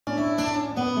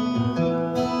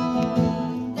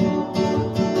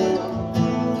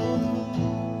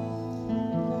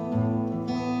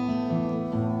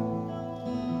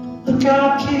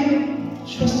kid,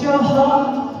 trust your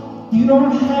heart. You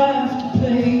don't have to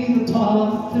play the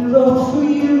part they wrote for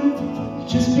you.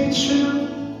 Just be true.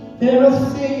 There are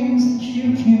things that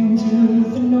you can do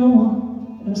that no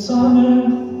one else on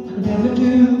earth could ever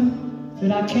do,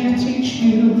 that I can't teach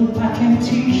you. I can't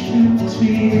teach them to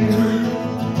you.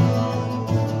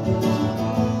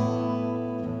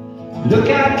 Look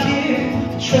out,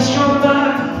 kid, trust your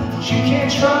mind. You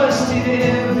can't trust it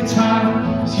every time,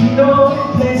 'cause you know it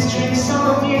plays tricks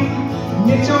on you, and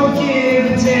it don't give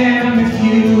a damn if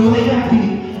you're happy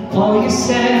or you're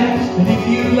sad. And if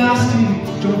you lost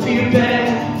it, don't feel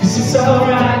bad, 'cause it's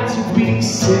alright to be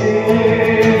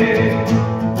sad.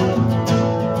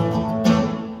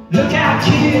 Look out,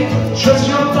 kid, trust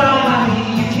your body.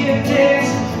 You can't dance,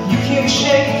 you can't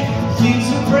shake, things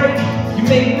will break. You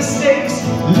make mistakes,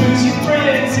 lose your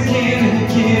friends again and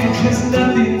again, 'cause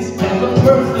nothing's ever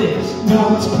perfect. No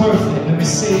one's perfect, let me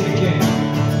say it again.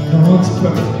 No one's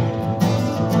perfect.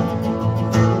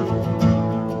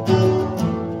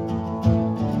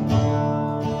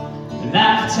 A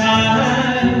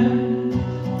lifetime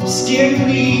of skin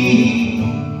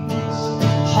knees,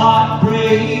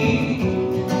 heartbreak,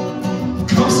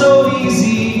 comes so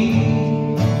easy.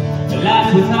 A life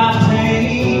without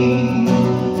pain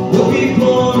will be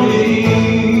boring.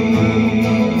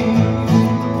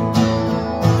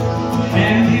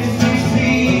 And if you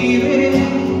feel it,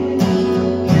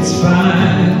 it's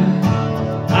fine.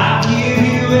 I give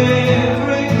you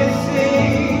everything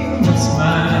that's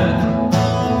mine.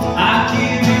 I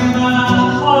give you my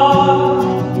heart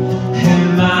and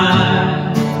my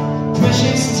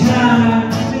precious time.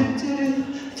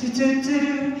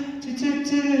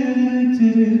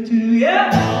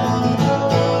 Yeah.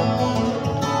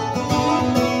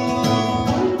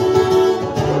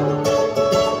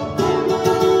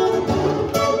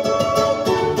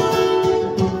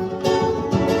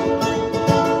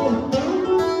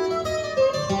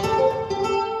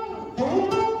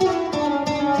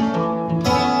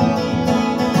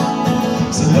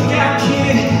 So look out,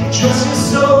 kid, trust your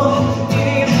soul. It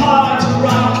ain't hard to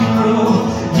rock and roll.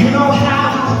 You know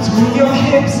how to move your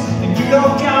hips, and you know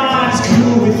God's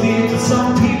cool with it. But some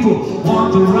people want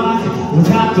the rock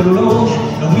without the roll,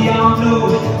 and we all know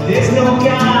there's no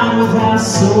God without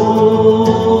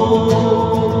soul.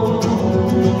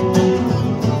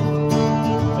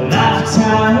 A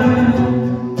lifetime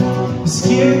of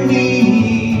skin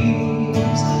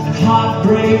knees and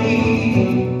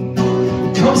heartbreak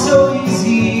comes so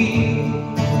easy.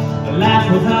 A life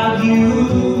without you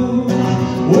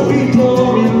would be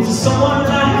boring for someone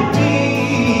like me.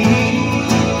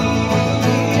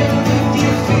 And if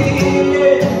you feel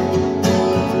it,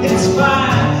 it's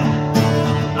fine.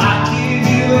 I give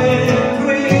you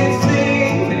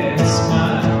everything that's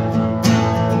mine.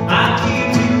 I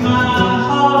give you my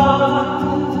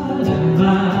heart and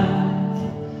my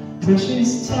precious